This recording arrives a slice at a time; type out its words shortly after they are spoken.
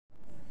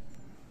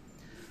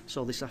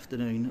So this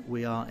afternoon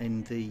we are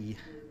in the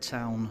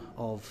town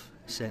of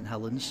St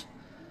Helens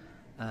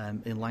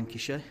in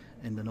Lancashire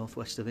in the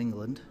northwest of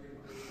England.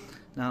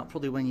 Now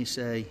probably when you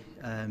say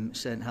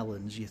St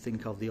Helens you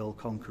think of the old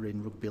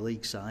conquering rugby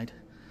league side,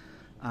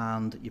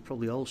 and you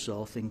probably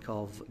also think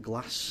of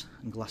glass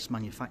and glass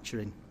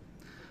manufacturing.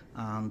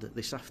 And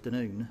this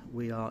afternoon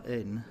we are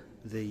in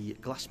the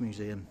Glass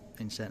Museum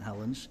in St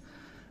Helens,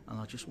 and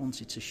I just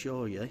wanted to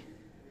show you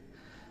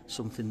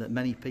something that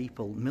many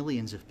people,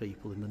 millions of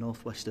people in the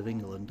northwest of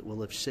England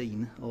will have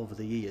seen over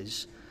the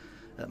years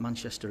at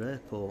Manchester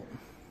Airport.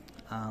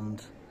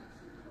 And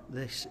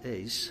this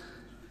is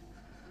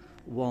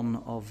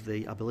one of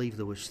the, I believe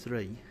there was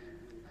 3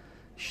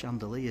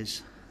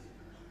 chandeliers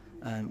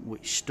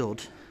which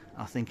stood,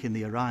 I think, in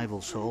the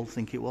arrivals hall, I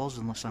think it was,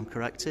 unless I'm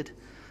corrected,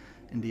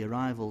 in the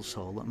arrivals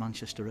hall at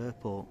Manchester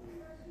Airport.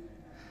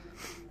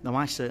 Now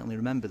I certainly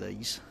remember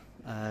these,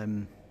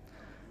 and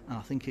I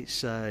think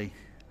it's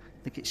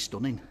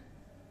stunning.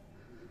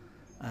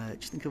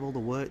 Just think of all the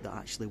work that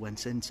actually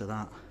went into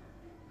that.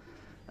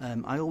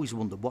 I always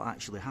wondered what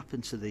actually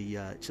happened to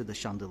the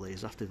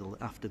chandeliers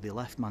after they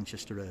left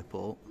Manchester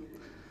Airport,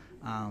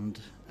 and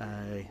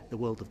the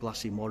World of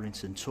Glass in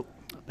Warrington took,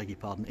 I beg your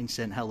pardon, in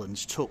St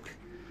Helens took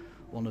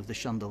one of the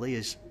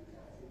chandeliers,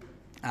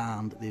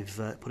 and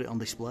they've put it on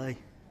display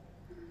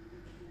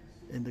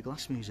in the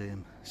Glass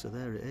Museum. So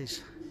there it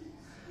is.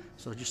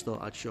 So I just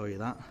thought I'd show you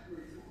that.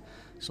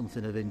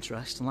 Something of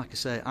interest. And like I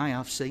say, I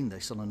have seen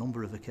this on a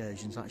number of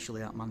occasions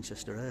actually at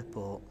Manchester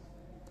Airport,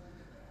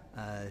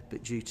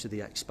 but due to the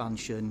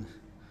expansion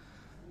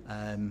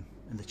and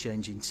the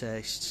change in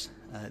tastes,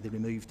 they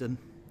removed them,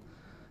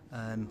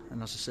 and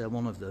as I say,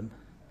 one of them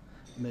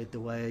made the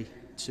way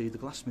to the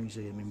Glass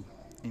Museum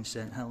in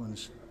St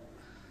Helens.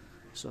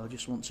 So I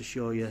just want to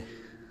show you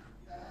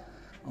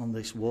on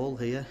this wall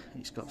here,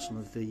 it's got some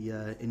of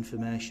the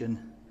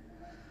information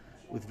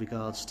with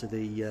regards to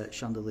the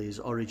chandelier's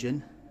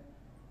origin.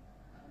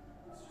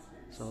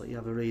 So I'll let you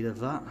have a read of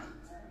that.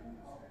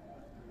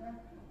 You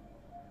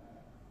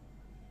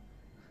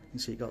can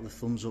see it got the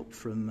thumbs up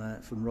from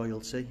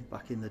royalty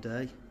back in the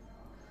day,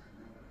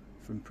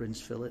 from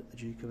Prince Philip, the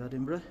Duke of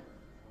Edinburgh.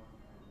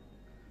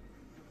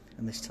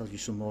 And this tells you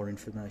some more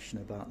information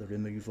about the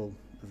removal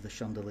of the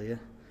chandelier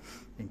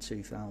in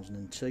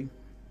 2002.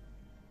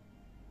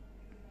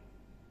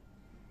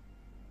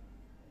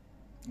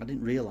 I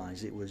didn't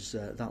realise it was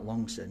that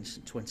long since,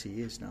 20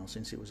 years now,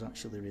 since it was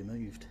actually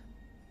removed.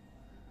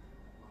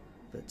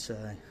 But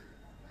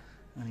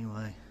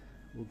anyway,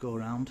 we'll go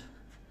around.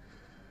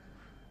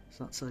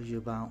 So that tells you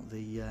about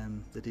the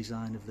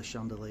design of the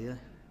chandelier.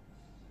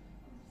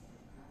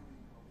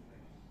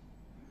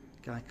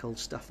 A guy called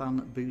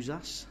Stefan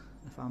Bouzas,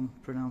 if I'm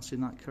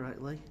pronouncing that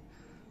correctly,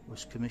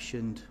 was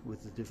commissioned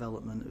with the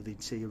development of the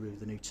interior of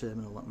the new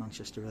terminal at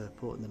Manchester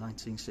Airport in the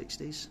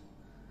 1960s.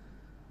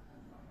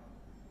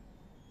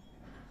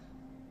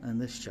 And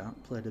this chap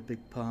played a big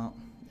part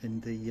in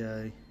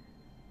the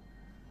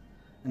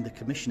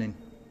commissioning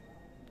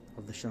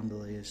of the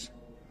chandeliers.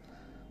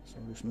 So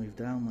I'll just move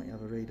down, let you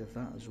have a read of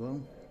that as well.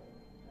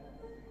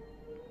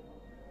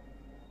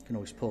 You can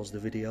always pause the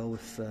video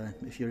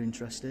if you're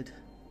interested.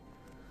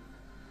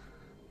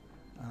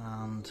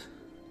 And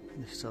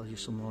this tells you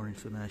some more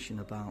information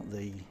about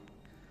the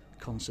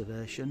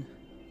conservation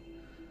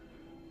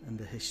and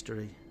the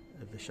history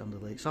of the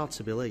chandelier. It's hard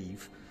to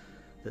believe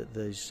that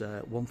there's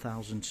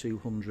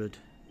 1,200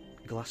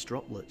 glass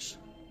droplets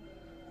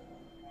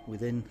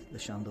within the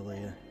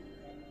chandelier.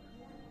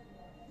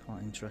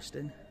 Quite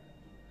interesting.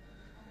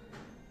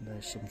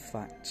 There's some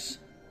facts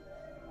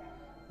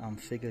and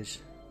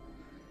figures.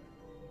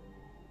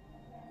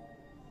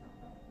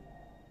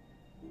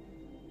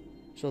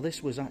 So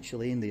this was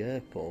actually in the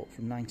airport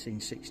from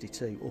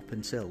 1962 up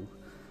until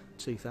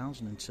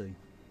 2002. And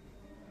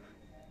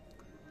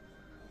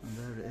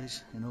there it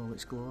is in all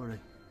its glory.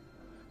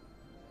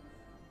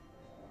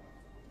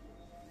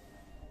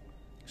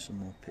 Some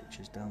more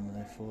pictures down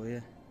there for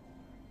you.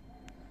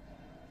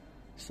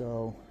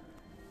 So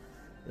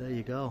there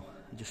you go.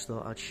 I just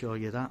thought I'd show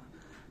you that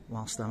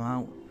whilst I'm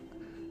out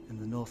in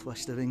the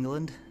northwest of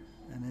England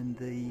and in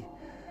the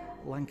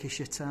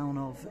Lancashire town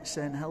of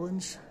St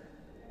Helens.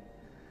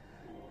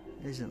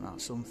 Isn't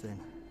that something?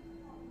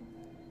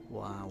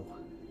 Wow.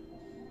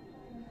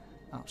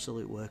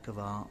 Absolute work of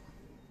art.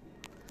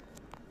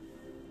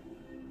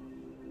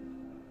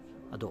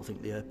 I don't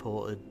think the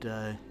airport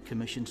had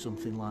commissioned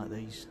something like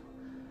these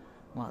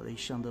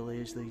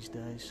chandeliers these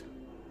days.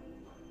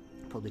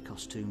 Probably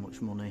cost too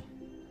much money.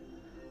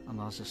 And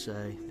as I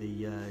say,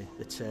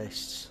 the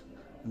tastes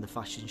and the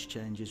fashions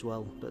change as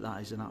well, but that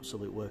is an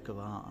absolute work of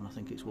art, and I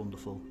think it's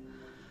wonderful.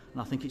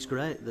 And I think it's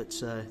great that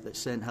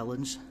St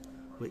Helens,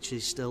 which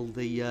is still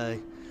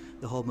the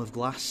home of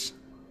glass,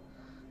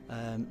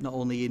 not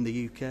only in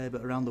the UK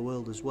but around the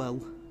world as well,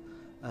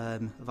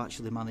 have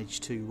actually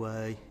managed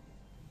to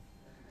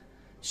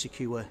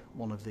secure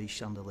one of these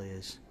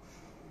chandeliers.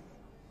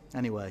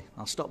 Anyway,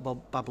 I'll stop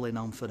babbling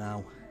on for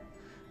now.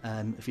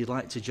 If you'd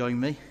like to join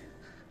me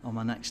on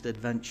my next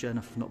adventure, and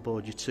if I've not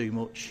bored you too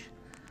much,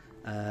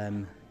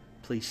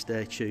 please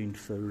stay tuned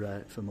for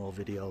more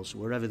videos,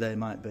 wherever they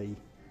might be,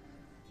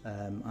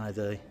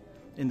 either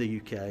in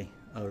the UK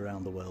or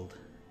around the world.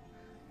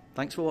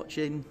 Thanks for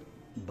watching.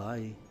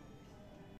 Bye.